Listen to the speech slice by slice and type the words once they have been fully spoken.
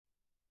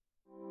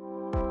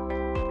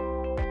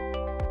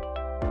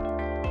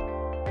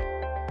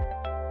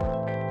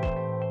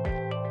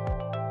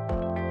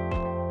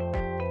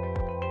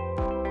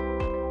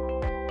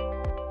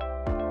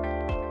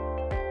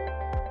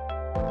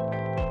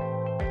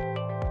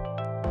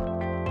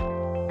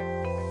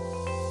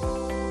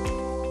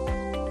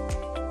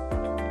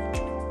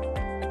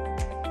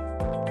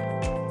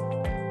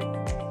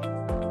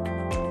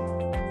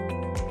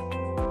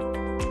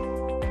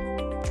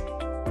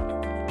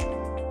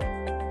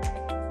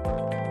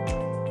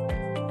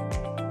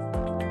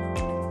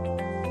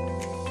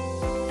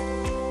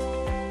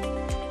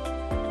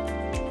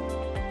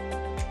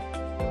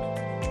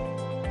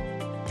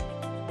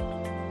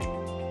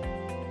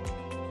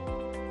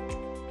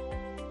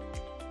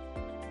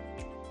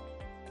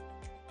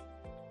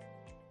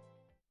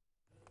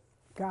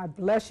God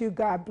bless you.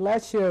 God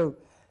bless you.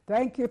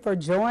 Thank you for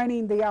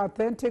joining the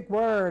Authentic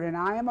Word. And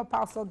I am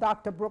Apostle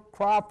Dr. Brook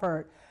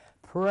Crawford.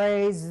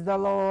 Praise the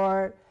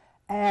Lord.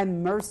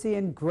 And mercy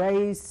and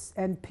grace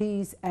and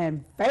peace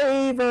and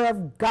favor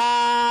of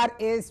God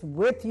is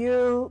with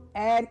you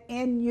and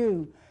in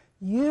you.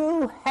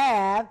 You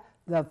have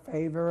the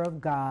favor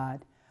of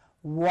God.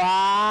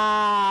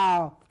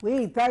 Wow.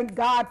 We thank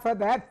God for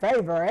that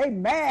favor.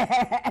 Amen.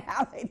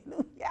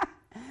 Hallelujah.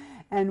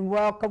 And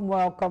welcome,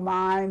 welcome.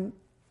 I'm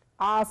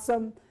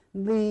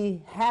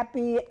awesomely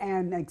happy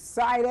and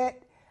excited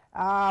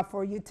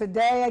for you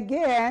today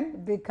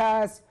again,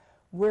 because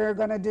we're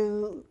going to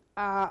do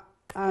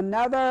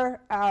another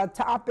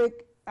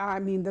topic,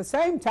 the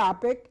same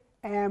topic,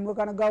 and we're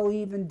going to go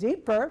even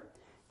deeper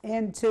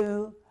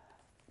into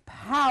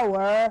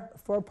power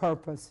for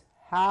purpose.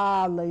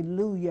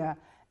 Hallelujah.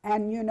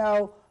 And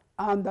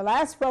on the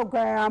last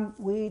program,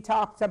 we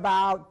talked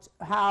about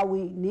how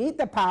we need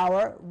the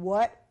power.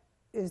 What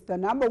is the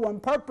number one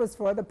purpose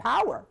for the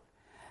power?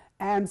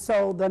 And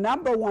so the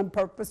number one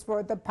purpose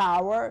for the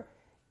power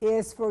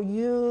is for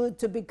you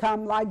to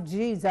become like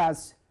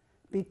Jesus.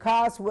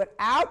 Because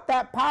without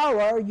that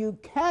power, you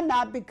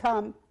cannot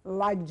become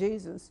like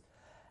Jesus.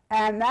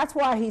 And that's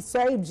why he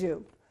saved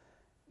you.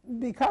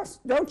 Because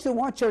don't you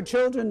want your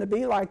children to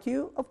be like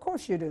you? Of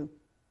course you do.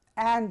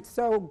 And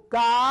so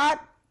God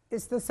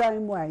is the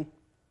same way.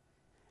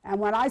 And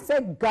when I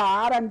say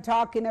God, I'm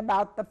talking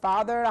about the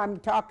Father, I'm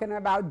talking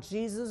about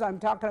Jesus, I'm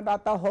talking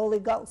about the Holy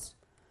Ghost.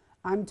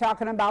 I'm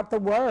talking about the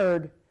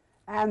Word.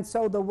 And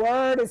so the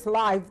Word is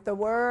life, the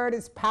Word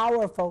is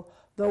powerful,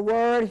 the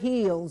Word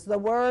heals, the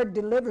Word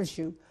delivers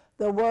you,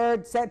 the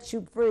Word sets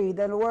you free,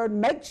 the Word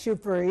makes you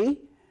free.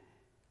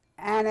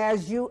 And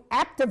as you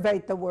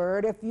activate the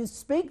Word, if you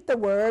speak the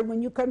Word,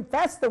 when you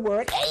confess the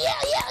Word,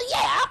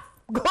 yeah,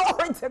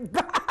 glory to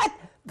God,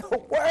 the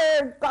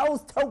Word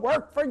goes to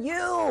work for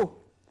you.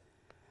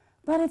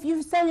 But if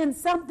you're saying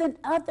something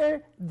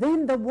other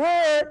than the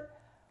Word,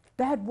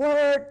 that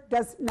Word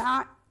does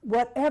not,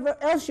 whatever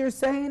else you're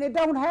saying, it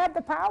don't have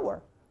the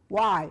power.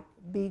 Why?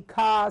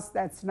 Because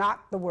that's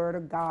not the Word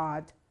of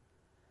God.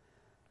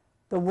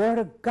 The Word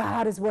of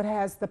God is what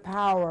has the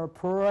power.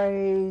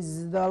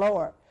 Praise the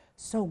Lord.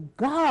 So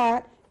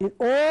God, in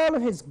all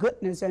of his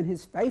goodness and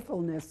his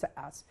faithfulness to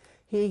us,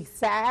 he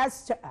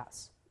says to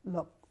us,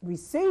 look,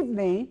 receive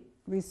me,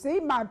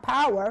 receive my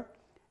power,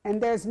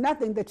 and there's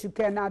nothing that you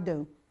cannot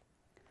do.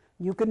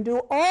 You can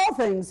do all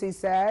things, he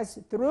says,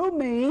 through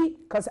me,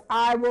 because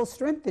I will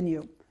strengthen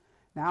you.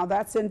 Now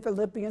that's in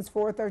Philippians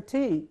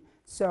 4:13.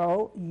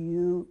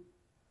 So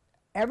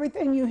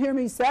everything you hear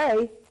me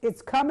say,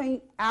 it's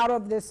coming out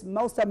of this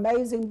most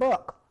amazing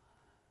book.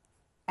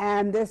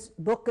 And this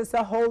book is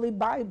the Holy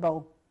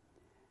Bible.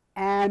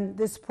 And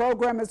this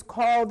program is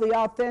called The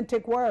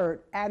Authentic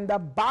Word. And the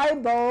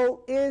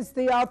Bible is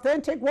the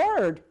authentic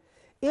word.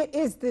 It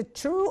is the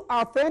true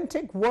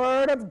authentic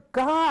word of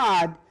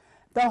God.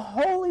 The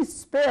Holy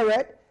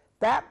Spirit,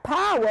 that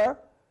power,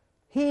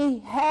 he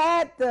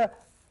had the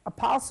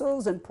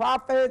apostles and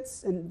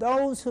prophets and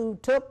those who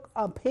took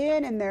a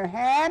pen in their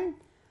hand,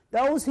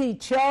 those he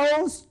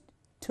chose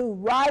to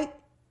write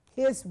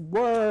his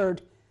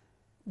word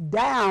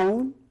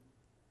down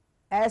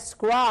as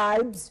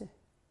scribes.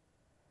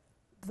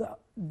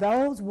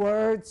 Those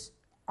words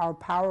are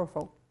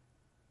powerful.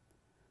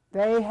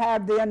 They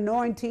have the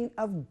anointing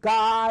of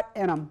God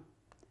in them.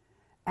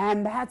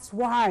 And that's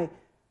why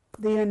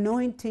the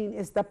anointing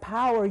is the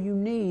power you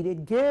need.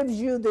 It gives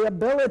you the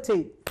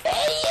ability,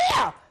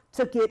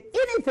 to get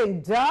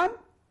anything done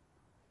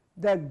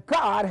that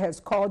God has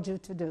called you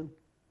to do.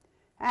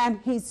 And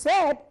he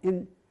said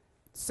in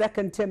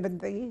 2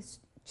 Timothy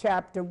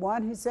chapter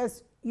 1, he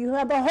says, you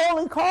have a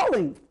holy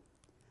calling.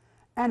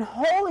 And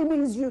holy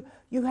means you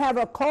have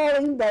a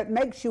calling that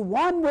makes you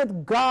one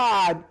with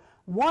God,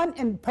 one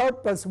in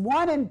purpose,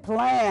 one in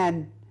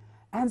plan.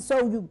 And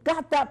so you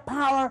got that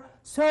power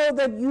so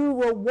that you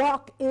will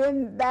walk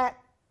in that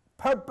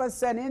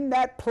purpose and in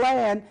that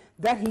plan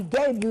that he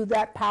gave you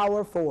that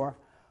power for.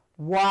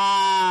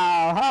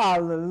 Wow,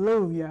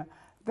 hallelujah.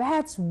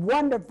 That's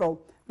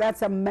wonderful.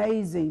 That's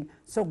amazing.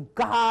 So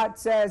God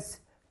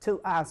says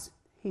to us,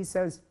 he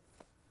says,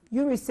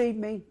 you receive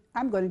me,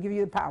 I'm going to give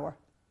you the power.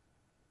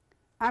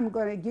 I'm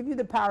going to give you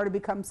the power to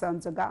become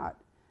sons of God.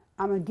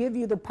 I'm going to give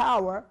you the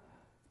power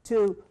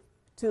to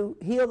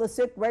heal the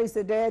sick, raise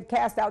the dead,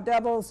 cast out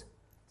devils,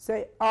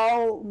 say,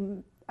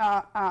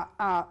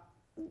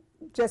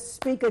 just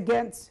speak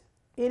against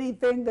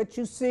anything that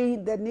you see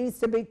that needs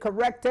to be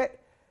corrected,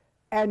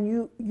 and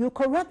you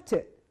correct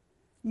it.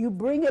 You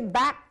bring it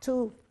back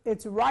to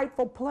its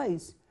rightful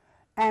place.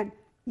 And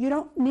you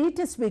don't need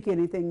to speak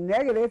anything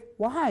negative.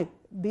 Why?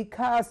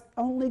 Because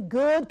only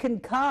good can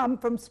come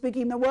from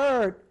speaking the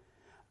word.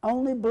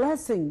 Only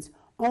blessings,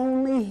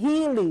 only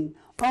healing,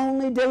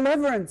 only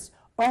deliverance,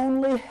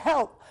 only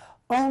help,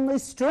 only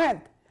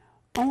strength,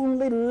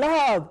 only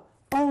love,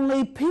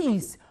 only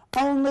peace,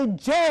 only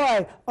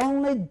joy,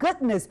 only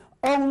goodness,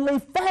 only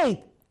faith.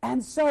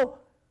 And so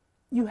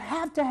you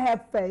have to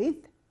have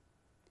faith,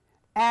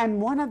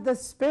 And one of the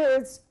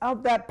spirits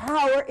of that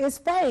power is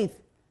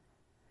faith.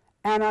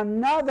 And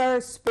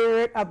another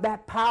spirit of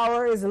that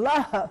power is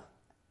love.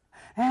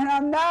 And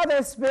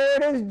another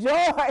spirit is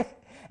joy.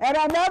 And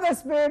another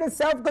spirit is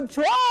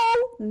self-control.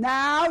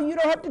 Now you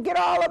don't have to get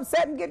all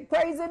upset and get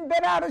crazy and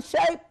bent out of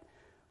shape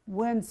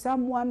when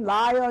someone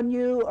lie on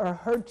you or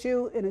hurt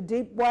you in a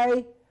deep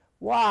way.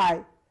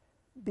 Why?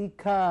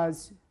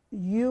 Because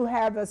you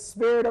have a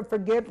spirit of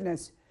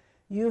forgiveness.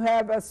 You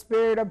have a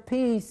spirit of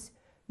peace.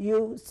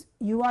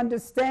 You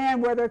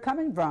understand where they're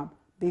coming from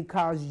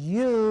because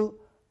you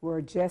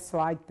were just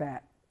like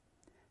that.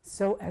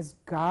 So as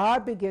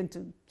God began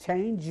to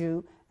change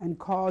you and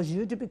cause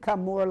you to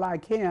become more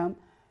like him,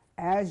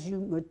 as you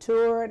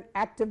mature and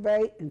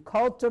activate and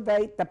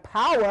cultivate the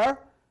power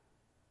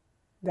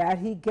that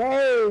he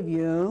gave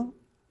you,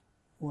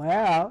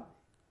 well,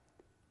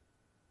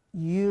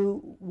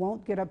 you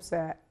won't get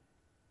upset.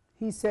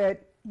 He said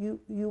you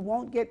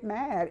won't get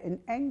mad and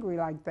angry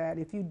like that.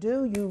 If you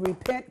do, you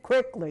repent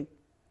quickly.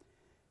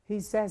 He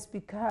says,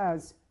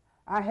 because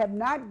I have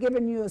not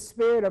given you a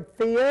spirit of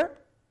fear,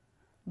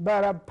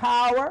 but of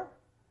power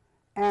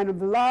and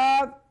of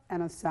love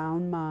and a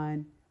sound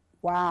mind.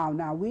 Wow,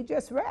 now we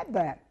just read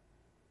that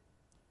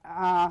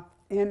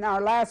in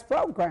our last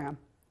program,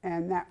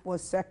 and that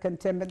was 2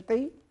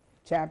 Timothy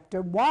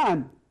chapter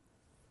 1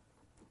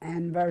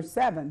 and verse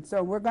 7.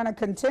 So we're going to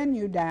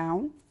continue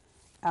down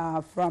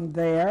from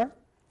there.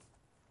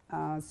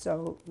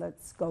 So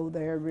let's go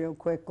there real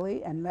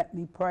quickly, and let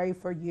me pray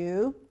for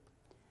you.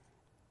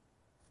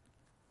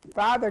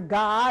 Father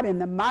God, in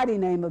the mighty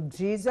name of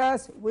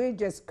Jesus, we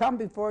just come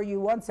before you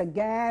once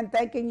again,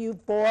 thanking you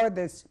for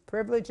this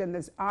privilege and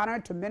this honor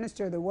to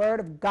minister the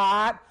word of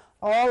God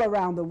all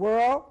around the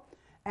world.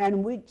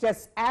 And we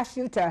just ask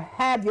you to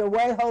have your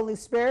way, Holy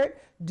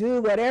Spirit.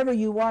 Do whatever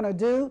you want to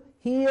do.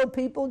 Heal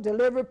people,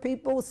 deliver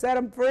people, set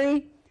them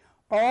free.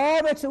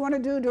 All that you want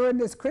to do during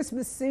this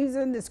Christmas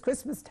season, this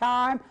Christmas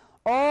time.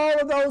 All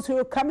of those who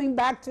are coming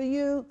back to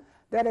you,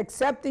 that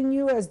accepting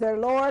you as their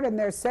Lord and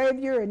their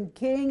Savior and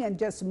King, and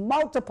just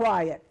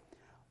multiply it.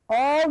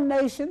 All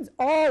nations,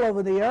 all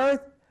over the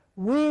earth,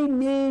 we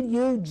need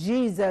you,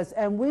 Jesus,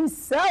 and we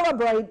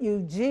celebrate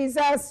you,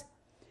 Jesus,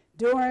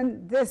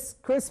 during this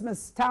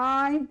Christmas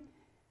time.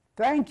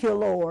 Thank you,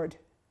 Lord,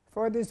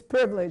 for this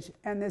privilege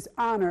and this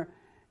honor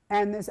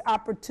and this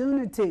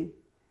opportunity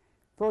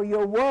for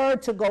your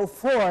word to go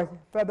forth,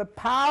 for the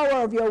power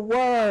of your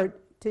word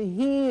to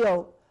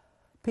heal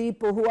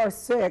people who are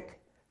sick,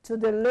 to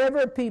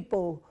deliver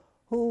people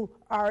who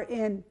are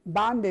in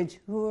bondage,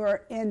 who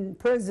are in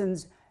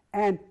prisons,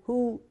 and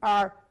who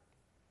are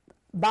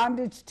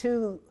bondage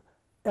to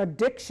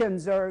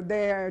addictions, or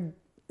they're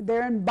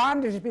in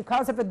bondage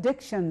because of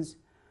addictions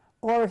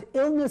or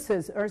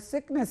illnesses or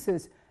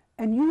sicknesses.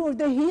 And you are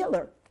the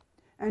healer.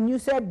 And you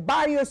said,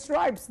 by your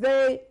stripes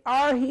they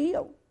are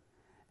healed.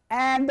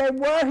 And they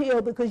were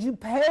healed because you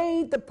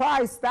paid the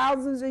price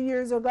thousands of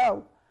years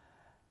ago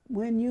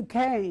when you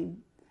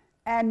came.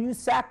 And you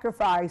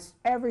sacrificed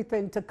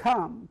everything to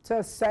come,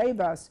 to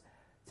save us,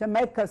 to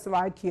make us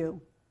like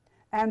you.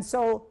 And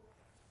so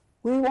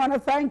we want to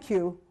thank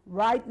you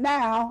right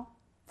now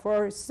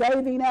for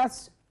saving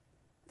us,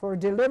 for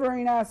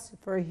delivering us,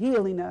 for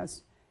healing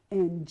us.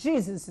 In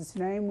Jesus'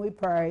 name we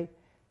pray,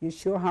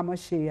 Yeshua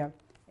HaMashiach.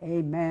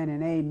 Amen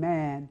and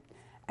amen.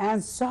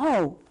 And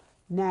so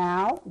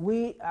now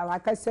we,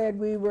 like I said,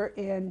 we were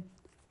in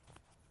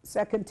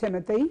 2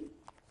 Timothy.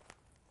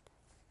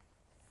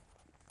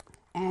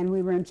 And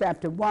we were in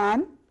chapter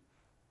 1,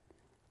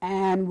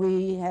 and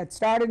we had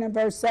started in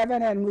verse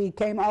 7, and we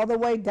came all the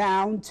way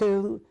down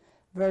to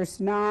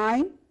verse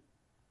 9.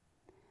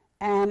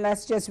 And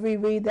let's just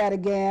reread that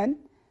again.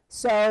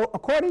 So,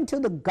 according to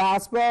the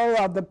gospel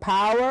of the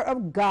power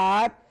of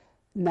God,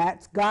 and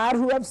that's God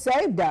who have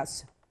saved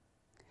us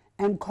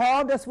and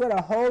called us with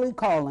a holy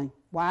calling.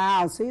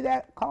 Wow, see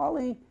that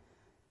calling?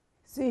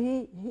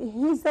 See,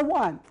 he's the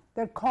one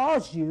that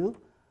calls you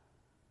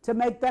to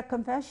make that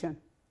confession.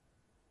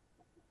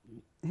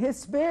 His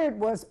spirit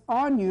was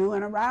on you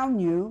and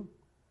around you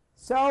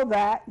so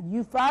that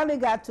you finally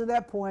got to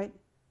that point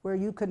where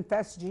you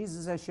confess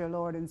Jesus as your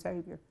Lord and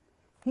Savior.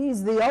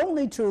 He's the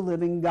only true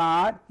living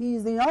God.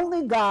 He's the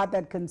only God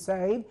that can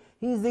save.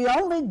 He's the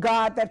only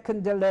God that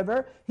can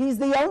deliver. He's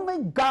the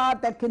only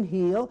God that can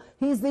heal.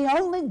 He's the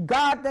only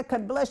God that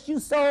can bless you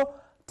so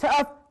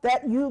tough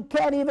that you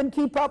can't even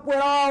keep up with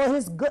all of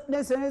his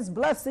goodness and his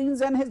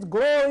blessings and his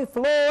glory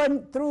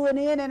flowing through and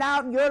in and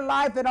out in your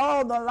life and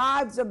all the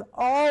lives of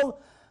all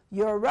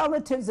your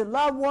relatives and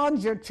loved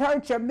ones, your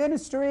church, your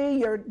ministry,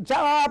 your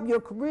job, your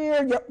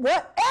career, your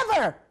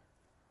whatever.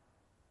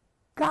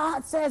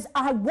 God says,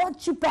 I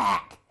want you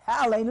back.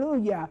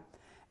 Hallelujah.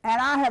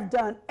 And I have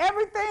done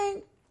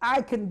everything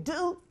I can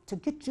do to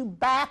get you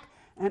back.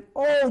 And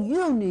all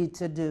you need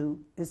to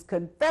do is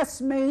confess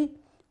me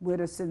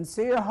with a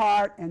sincere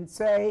heart and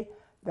say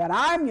that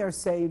I'm your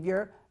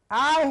Savior.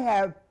 I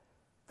have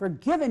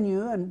forgiven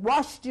you and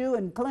washed you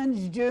and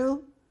cleansed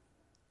you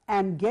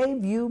and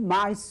gave you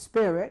my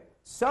spirit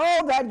so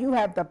that you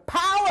have the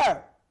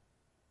power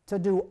to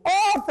do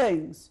all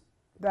things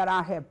that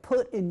I have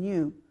put in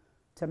you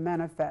to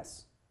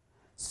manifest.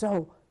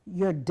 So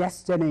your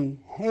destiny,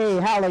 hey,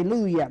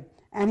 hallelujah.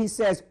 And he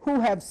says, who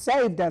have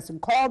saved us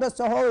and called us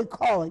to holy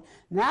calling,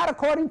 not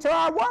according to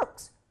our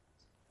works.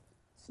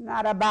 It's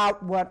not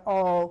about what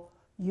all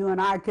you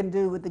and I can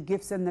do with the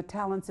gifts and the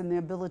talents and the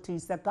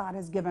abilities that God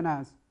has given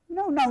us.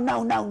 No, no,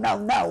 no, no, no,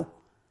 no.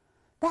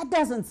 That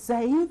doesn't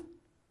save.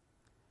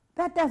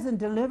 That doesn't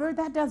deliver.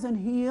 That doesn't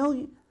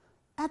heal.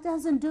 That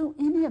doesn't do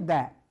any of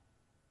that.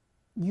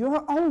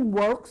 Your own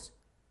works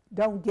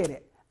don't get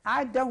it.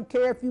 I don't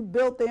care if you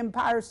built the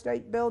Empire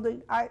State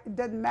Building. It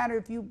doesn't matter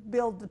if you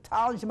build the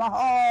Taj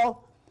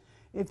Mahal,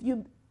 if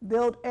you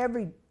build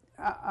every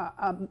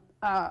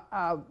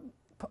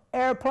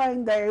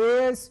airplane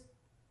there is.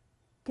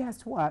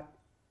 Guess what?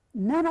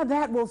 None of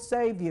that will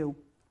save you.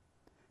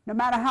 No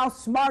matter how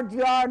smart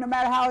you are, no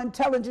matter how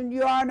intelligent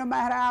you are, no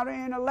matter how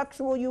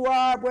intellectual you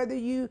are,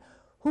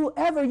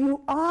 whoever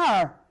you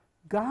are,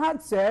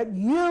 God said,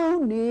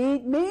 you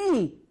need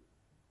me.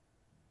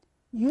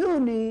 You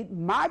need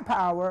my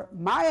power,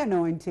 my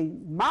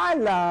anointing, my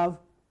love,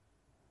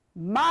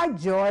 my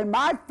joy,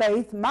 my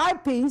faith, my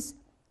peace.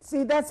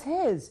 See, that's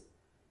his.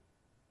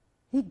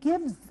 He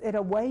gives it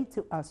away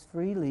to us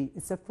freely.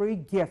 It's a free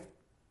gift.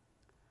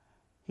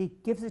 He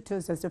gives it to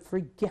us as a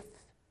free gift.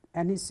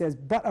 And he says,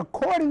 but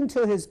according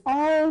to his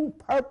own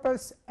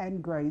purpose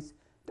and grace.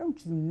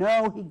 Don't you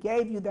know he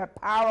gave you that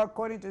power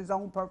according to his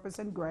own purpose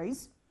and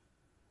grace?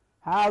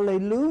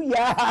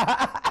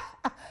 Hallelujah.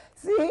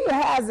 See, he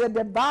has a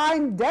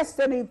divine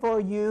destiny for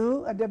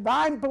you, a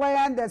divine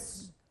plan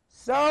that's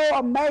so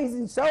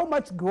amazing, so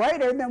much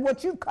greater than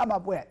what you've come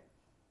up with.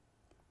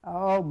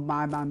 Oh,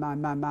 my.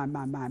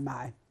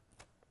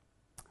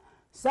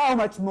 So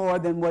much more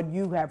than what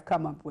you have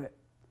come up with.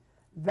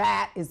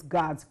 That is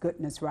God's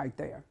goodness right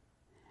there.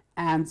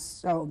 And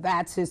so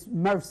that's his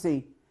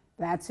mercy.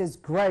 That's his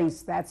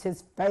grace. That's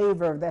his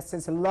favor. That's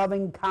his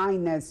loving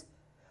kindness.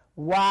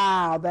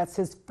 Wow, that's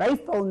his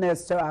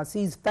faithfulness to us.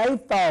 He's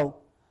faithful.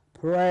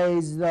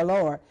 Praise the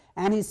Lord.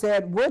 And he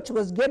said, which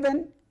was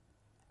given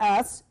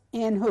us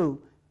in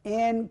who?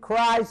 In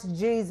Christ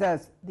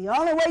Jesus. The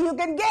only way you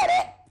can get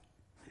it,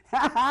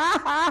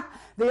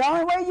 the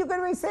only way you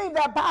can receive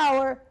that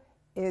power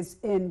is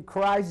in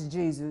Christ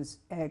Jesus.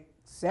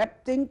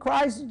 Accepting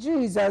Christ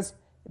Jesus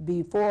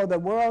before the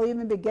world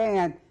even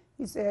began.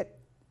 He said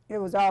it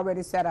was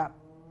already set up.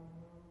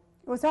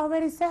 It was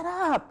already set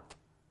up.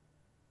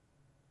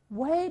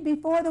 Way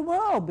before the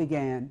world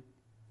began.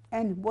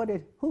 And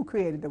who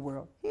created the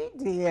world? He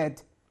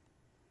did.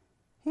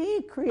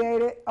 He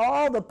created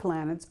all the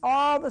planets,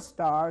 all the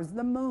stars,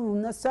 the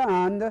moon, the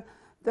sun,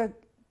 the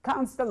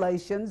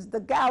constellations, the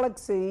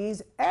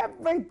galaxies,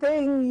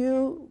 everything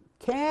you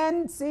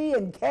can see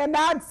and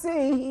cannot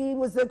see. He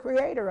was the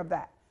creator of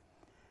that.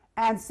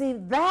 And see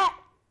that,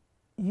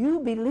 you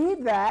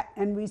believe that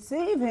and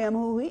receive him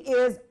who he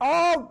is,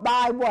 all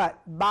by what?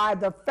 By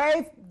the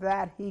faith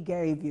that he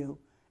gave you.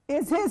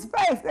 It's his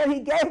faith that he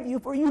gave you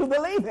for you to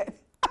believe it.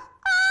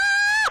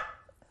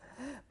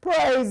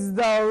 Praise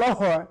the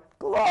Lord.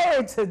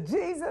 Glory to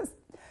Jesus.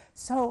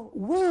 So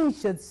we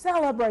should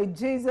celebrate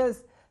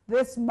Jesus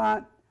this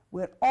month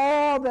with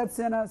all that's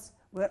in us,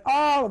 with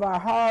all of our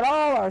heart,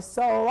 all our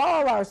soul,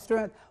 all our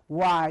strength.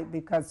 Why?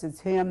 Because it's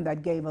him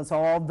that gave us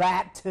all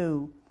that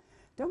too.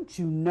 Don't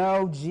you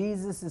know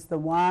Jesus is the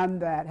one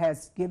that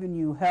has given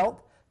you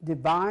health,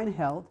 divine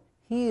health,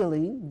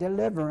 healing,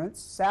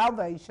 deliverance,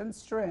 salvation,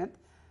 strength,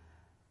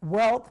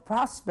 wealth,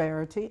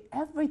 prosperity?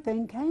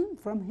 Everything came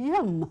from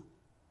him.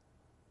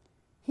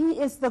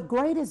 He is the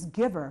greatest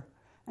giver.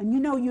 And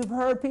you know, you've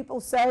heard people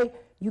say,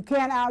 you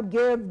can't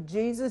outgive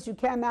Jesus, you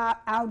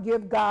cannot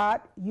outgive God.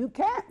 You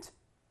can't.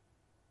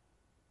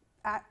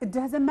 It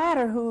doesn't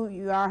matter who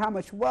you are, how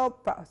much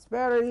wealth,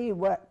 prosperity,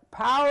 what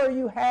power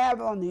you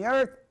have on the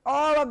earth,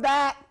 all of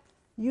that,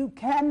 you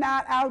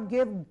cannot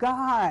outgive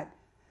God.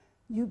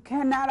 You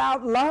cannot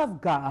outlove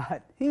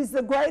God. He's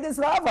the greatest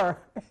lover.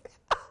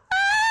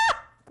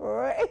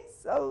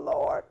 Praise the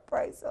Lord,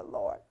 praise the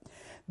Lord.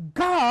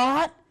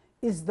 God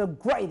is the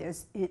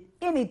greatest in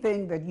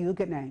anything that you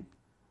can name.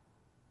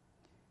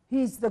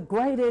 He's the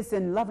greatest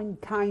in loving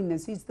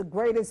kindness. He's the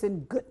greatest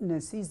in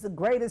goodness. He's the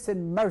greatest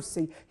in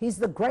mercy. He's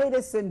the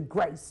greatest in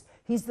grace.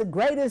 He's the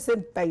greatest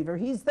in favor.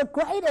 He's the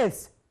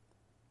greatest.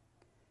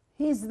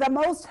 He's the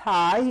Most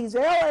High. He's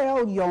El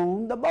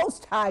Elyon, the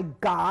Most High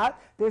God.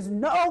 There's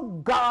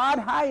no God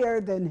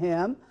higher than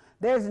him.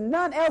 There's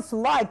none else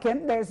like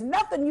him. There's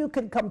nothing you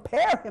can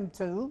compare him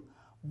to.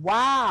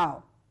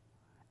 Wow.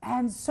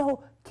 And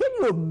so, can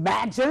you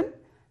imagine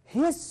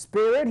his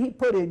spirit he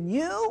put in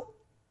you?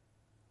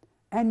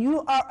 And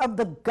you are of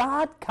the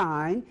God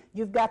kind.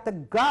 You've got the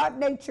God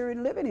nature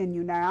living in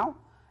you now.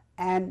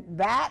 And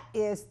that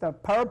is the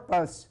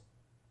purpose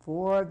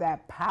for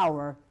that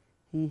power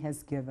he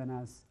has given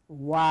us.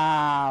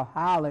 Wow.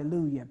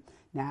 Hallelujah.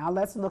 Now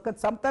let's look at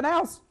something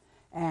else.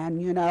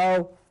 And you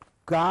know,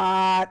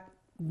 God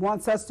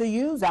wants us to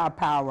use our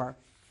power.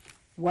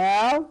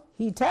 Well,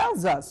 he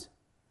tells us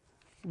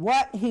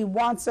what he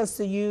wants us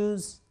to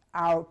use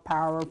our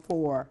power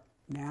for?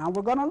 Now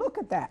we're going to look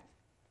at that.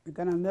 We're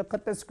going to look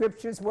at the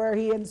scriptures where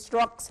he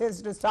instructs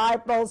his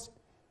disciples.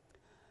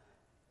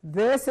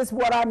 This is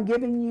what I'm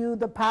giving you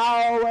the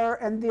power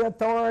and the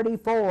authority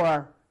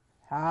for.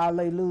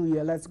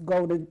 Hallelujah. Let's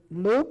go to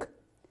Luke,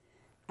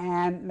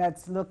 and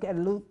let's look at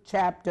Luke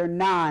chapter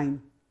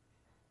 9.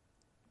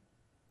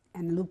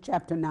 And Luke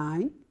chapter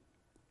 9,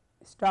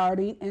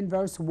 starting in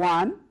verse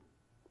 1,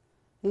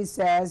 he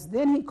says,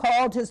 Then he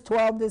called his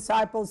 12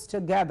 disciples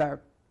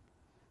together,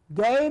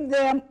 gave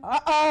them,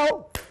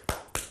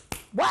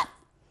 what?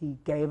 He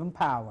gave them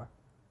power.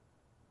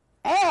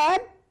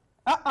 And,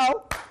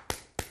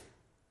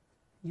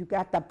 you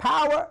got the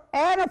power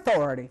and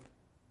authority.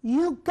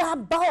 You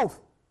got both.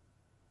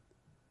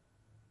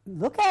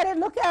 Look at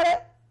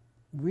it.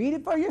 Read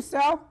it for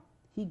yourself.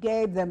 He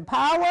gave them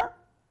power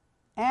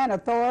and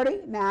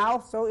authority. Now,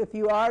 so if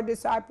you are a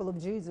disciple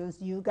of Jesus,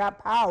 you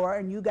got power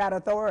and you got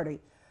authority.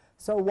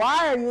 So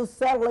why are you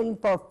settling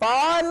for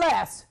far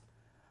less?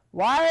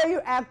 Why are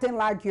you acting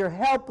like you're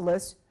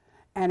helpless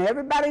and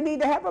everybody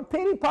need to have a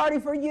pity party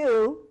for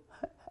you?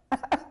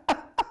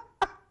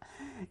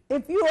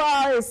 If you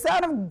are a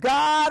son of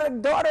God, a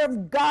daughter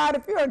of God,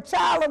 if you're a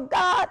child of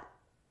God,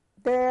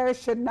 there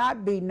should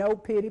not be no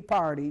pity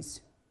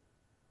parties.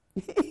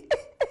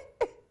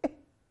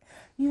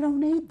 You don't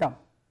need them.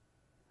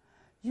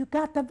 You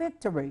got the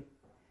victory.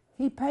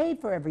 He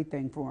paid for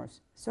everything for us.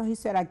 So he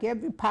said, I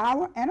give you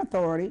power and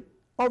authority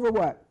over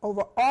what?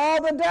 Over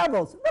all the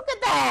devils. Look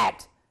at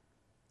that.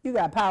 You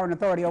got power and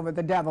authority over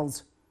the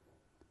devils.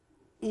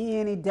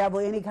 Any devil,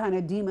 any kind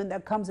of demon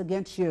that comes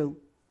against you.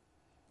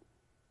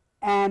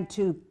 And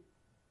to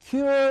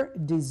cure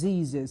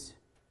diseases.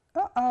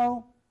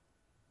 All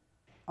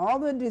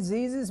the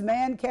diseases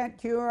man can't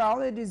cure, all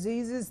the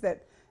diseases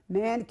that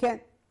man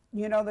can't,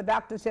 the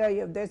doctors tell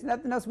you, there's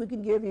nothing else we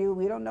can give you.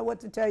 We don't know what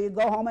to tell you.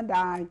 Go home and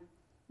die.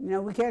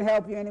 We can't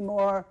help you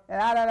anymore.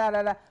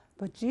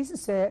 But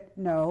Jesus said,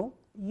 no,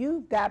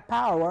 you've got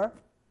power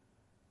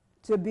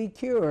to be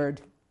cured.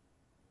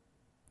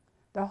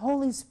 The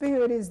Holy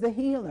Spirit is the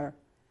healer.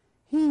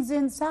 He's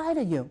inside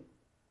of you.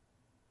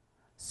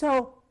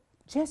 So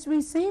just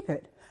receive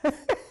it.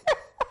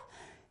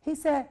 He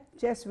said,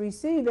 just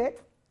receive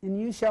it and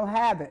you shall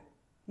have it.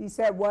 He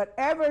said,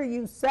 whatever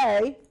you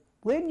say,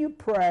 when you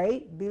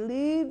pray,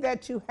 believe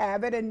that you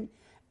have it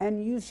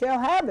and you shall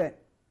have it.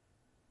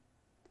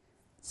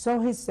 So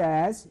he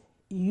says,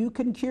 you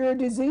can cure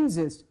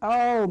diseases.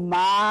 Oh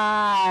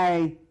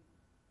my.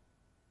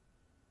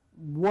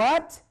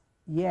 What?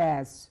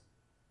 Yes.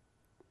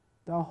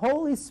 The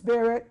Holy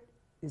Spirit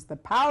is the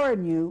power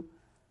in you.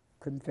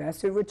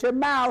 Confess it with your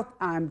mouth.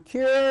 I'm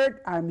cured.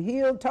 I'm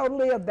healed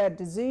totally of that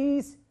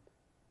disease.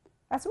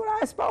 That's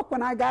what I spoke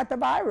when I got the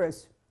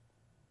virus.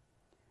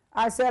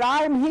 I said,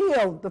 I am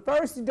healed. The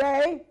first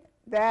day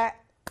that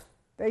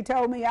they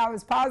told me I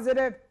was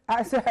positive,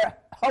 I said,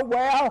 oh,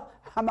 well,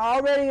 I'm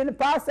already in the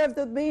process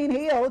of being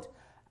healed.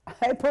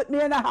 They put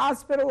me in the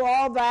hospital,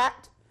 all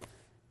that.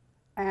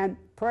 And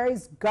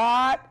praise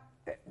God,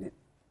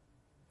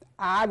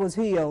 I was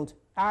healed.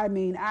 I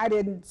mean, I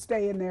didn't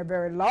stay in there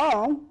very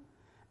long.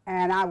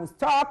 And I was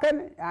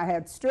talking, I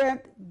had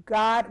strength.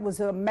 God was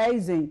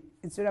amazing.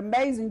 It's an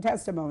amazing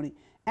testimony.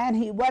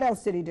 And what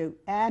else did he do?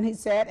 And he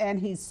said, and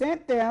he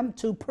sent them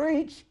to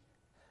preach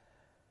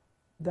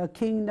the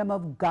kingdom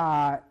of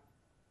God.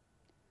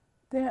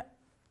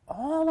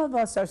 All of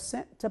us are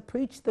sent to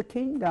preach the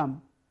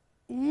kingdom.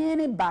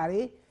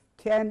 Anybody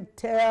can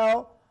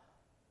tell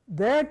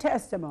their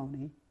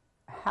testimony,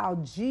 how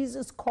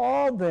Jesus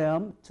called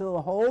them to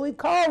a holy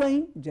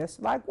calling,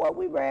 just like what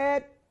we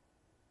read.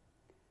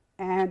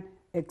 And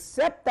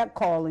accept that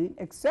calling,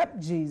 accept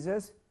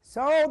Jesus,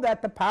 so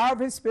that the power of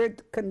his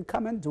Spirit can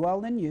come and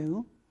dwell in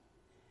you.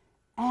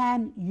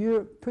 And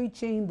you're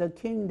preaching the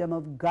kingdom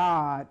of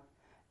God.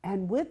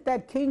 And with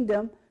that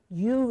kingdom,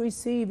 you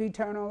receive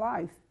eternal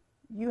life.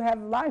 You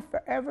have life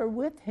forever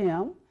with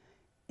him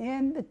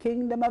in the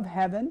kingdom of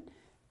heaven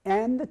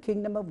and the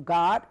kingdom of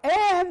God.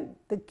 And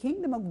the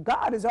kingdom of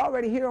God is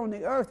already here on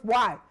the earth.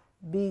 Why?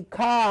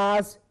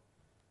 Because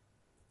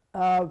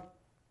of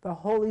the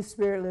Holy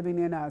Spirit living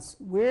in us.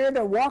 We're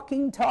the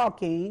walking,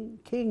 talking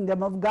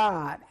kingdom of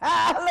God.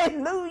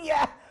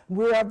 Hallelujah.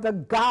 We're of the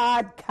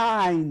God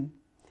kind.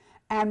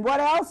 And what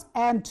else?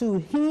 And to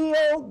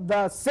heal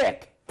the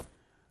sick.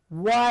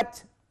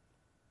 What?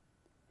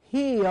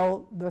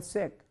 Heal the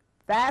sick.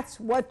 That's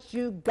what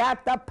you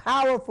got the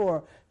power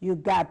for. You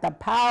got the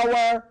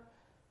power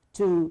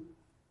to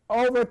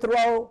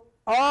overthrow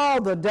all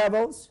the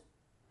devils.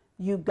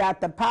 You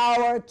got the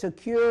power to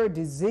cure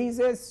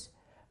diseases.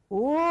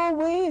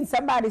 Ooh,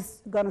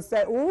 somebody's going to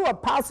say, ooh,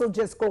 apostle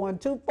just going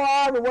too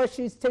far with what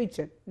she's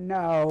teaching.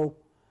 No.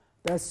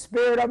 The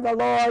Spirit of the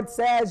Lord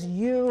says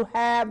you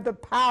have the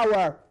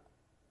power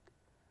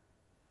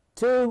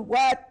to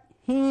what?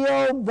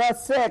 Heal the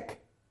sick.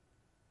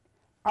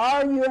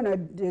 Are you a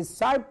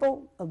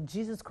disciple of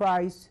Jesus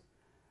Christ?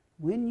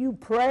 When you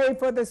pray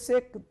for the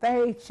sick,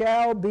 they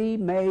shall be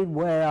made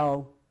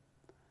well.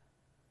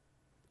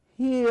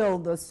 Heal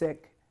the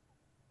sick.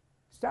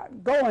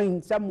 Start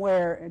going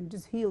somewhere and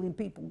just healing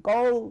people.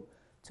 Go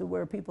to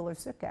where people are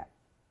sick at.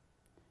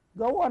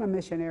 Go on a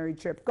missionary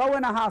trip. Go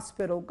in a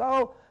hospital.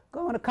 Go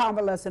in a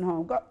convalescent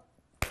home. Go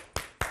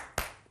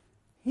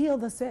heal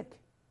the sick.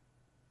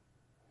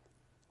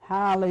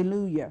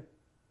 Hallelujah.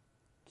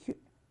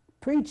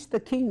 Preach the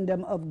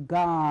kingdom of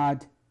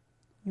God.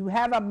 You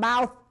have a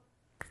mouth,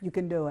 you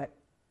can do it.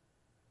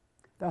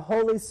 The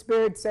Holy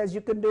Spirit says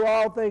you can do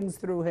all things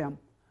through him,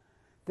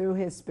 through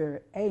his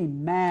Spirit.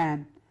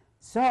 Amen.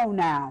 So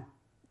now,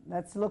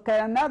 let's look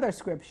at another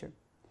scripture.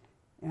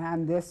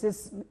 And this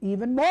is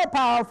even more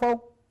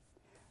powerful.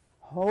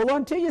 Hold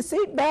on to your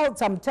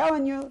seatbelts. I'm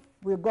telling you,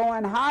 we're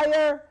going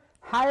higher,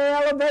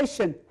 higher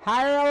elevation,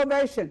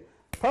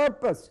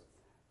 purpose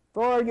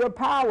for your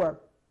power.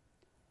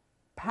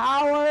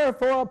 Power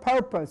for a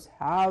purpose.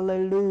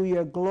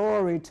 Hallelujah.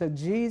 Glory to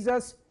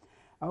Jesus.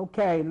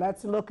 Okay,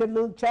 let's look at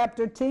Luke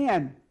chapter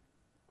 10,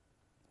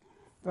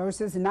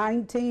 verses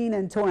 19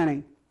 and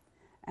 20.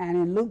 And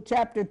in Luke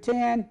chapter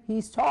 10,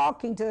 he's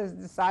talking to his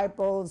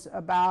disciples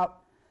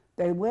about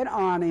they went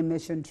on a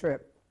mission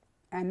trip.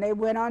 And they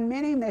went on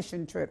many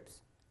mission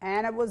trips.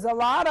 And it was a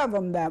lot of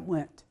them that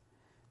went.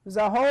 It was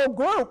a whole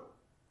group.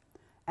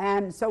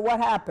 And so what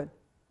happened?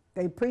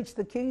 They preached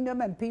the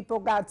kingdom and people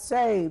got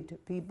saved.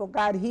 People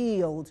got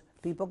healed.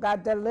 People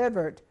got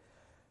delivered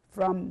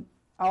from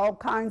all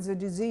kinds of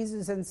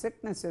diseases and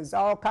sicknesses,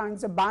 all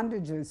kinds of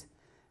bondages.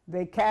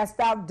 They cast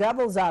out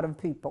devils out of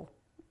people,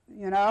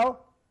 you know.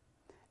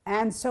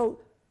 And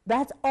so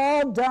that's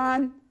all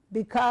done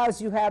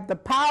because you have the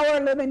power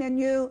living in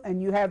you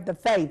and you have the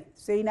faith.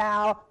 See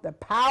now, the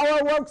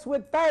power works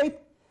with faith.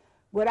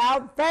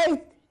 Without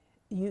faith,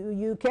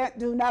 you can't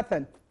do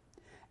nothing.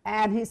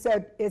 And he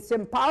said, it's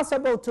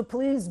impossible to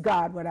please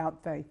God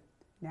without faith.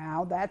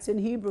 Now, that's in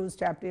Hebrews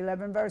chapter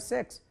 11, verse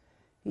 6.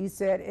 He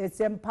said,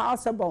 it's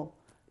impossible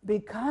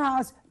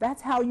because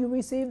that's how you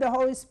receive the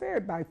Holy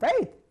Spirit, by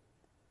faith.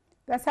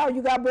 That's how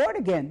you got born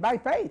again, by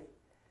faith.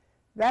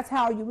 That's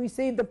how you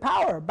receive the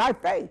power, by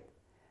faith.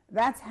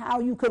 That's how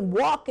you can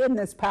walk in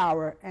this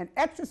power and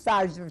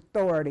exercise your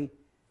authority,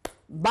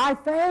 by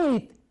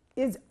faith.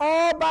 It's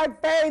all by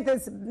faith.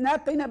 It's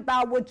nothing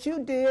about what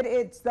you did.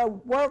 It's the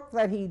work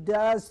that he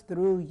does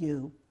through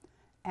you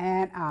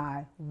and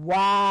I.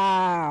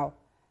 Wow.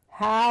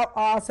 How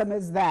awesome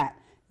is that?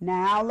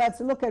 Now let's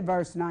look at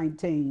verse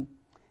 19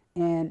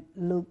 in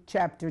Luke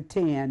chapter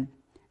 10.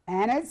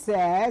 And it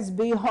says,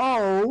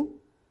 behold,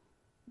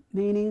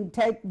 meaning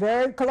take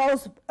very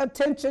close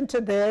attention to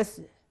this,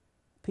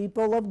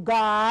 people of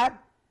God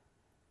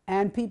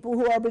and people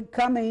who are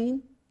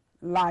becoming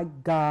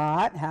like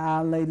God.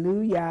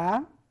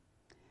 Hallelujah.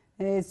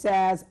 It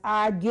says,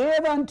 I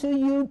give unto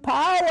you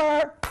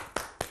power.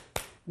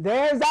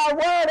 There's our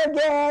word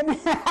again.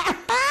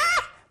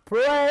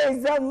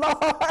 Praise the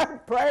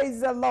Lord.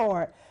 Praise the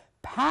Lord.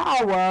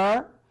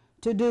 Power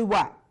to do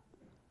what?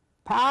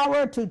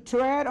 Power to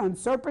tread on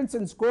serpents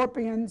and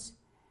scorpions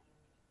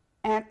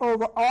and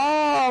over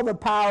all the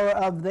power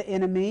of the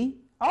enemy.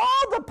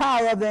 All the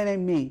power of the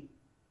enemy.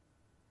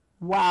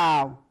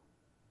 Wow.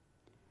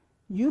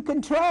 You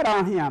can tread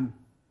on him.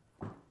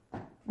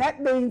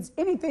 That means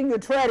anything you're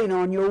treading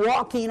on, you're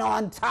walking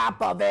on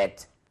top of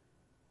it.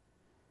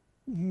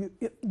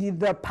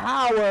 The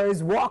power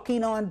is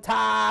walking on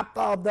top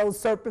of those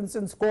serpents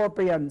and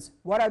scorpions.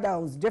 What are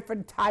those?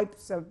 Different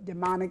types of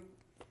demonic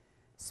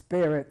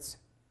spirits.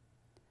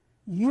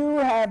 You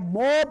have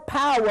more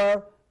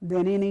power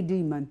than any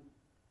demon.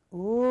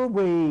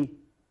 Ooh-wee.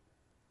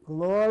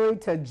 Glory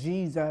to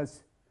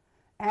Jesus.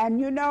 And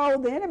you know,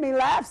 the enemy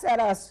laughs at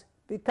us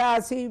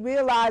because he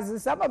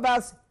realizes some of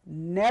us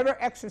never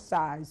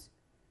exercise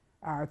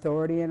our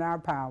authority and our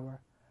power.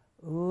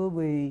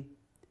 Ooh-wee.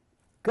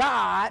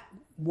 God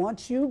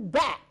wants you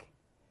back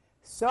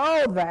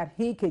so that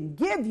he can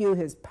give you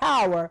his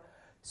power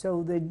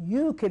so that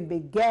you can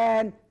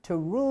begin to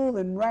rule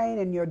and reign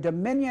in your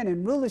dominion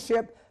and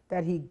rulership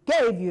that he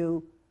gave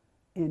you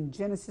in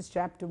Genesis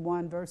chapter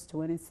 1, verse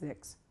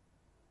 26.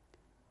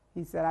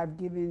 He said, I've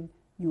given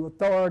you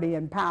authority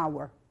and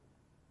power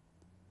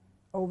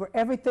over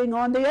everything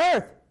on the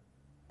earth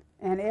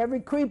and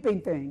every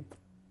creeping thing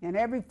and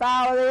every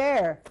fowl of the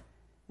air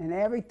and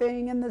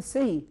everything in the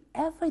sea.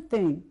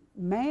 Everything.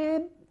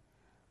 Man,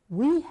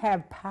 we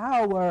have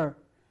power.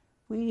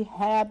 We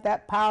have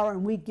that power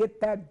and we get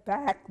that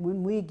back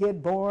when we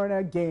get born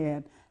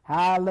again.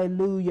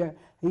 Hallelujah.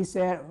 He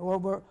said,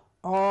 over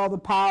all the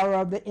power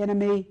of the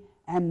enemy,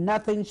 and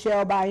nothing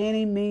shall by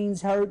any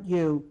means hurt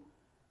you.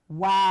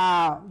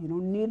 Wow. You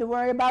don't need to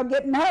worry about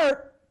getting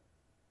hurt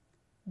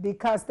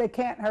because they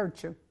can't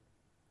hurt you.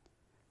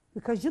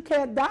 Because you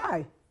can't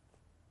die.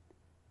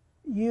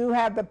 You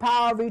have the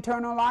power of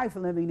eternal life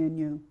living in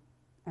you.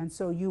 And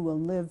so you will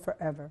live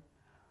forever.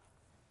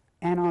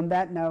 And on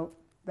that note,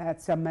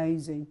 that's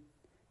amazing.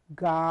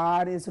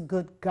 God is a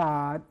good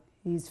God.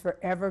 He's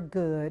forever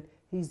good.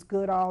 He's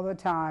good all the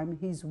time.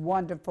 He's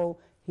wonderful.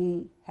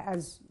 He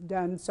has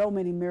done so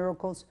many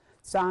miracles,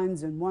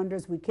 signs, and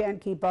wonders. We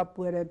can't keep up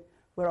with it.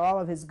 with all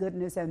of his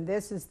goodness. And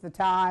this is the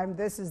time,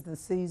 this is the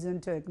season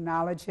to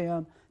acknowledge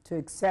him, to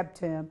accept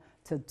him,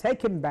 to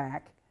take him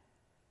back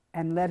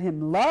and let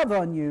him love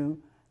on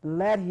you.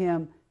 Let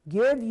him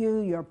give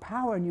you your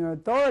power and your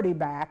authority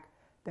back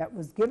that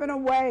was given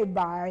away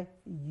by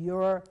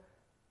your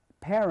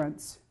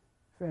parents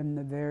from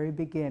the very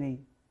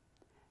beginning.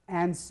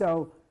 And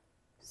so,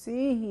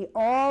 see, he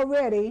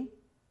already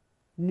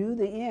knew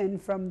the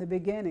end from the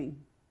beginning,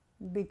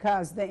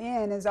 because the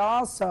end is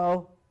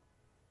also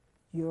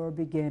your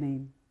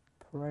beginning.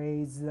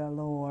 Praise the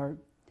Lord.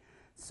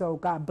 So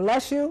God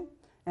bless you,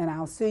 and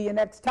I'll see you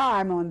next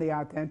time on the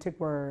Authentic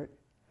Word.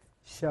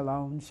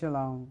 Shalom,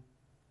 shalom.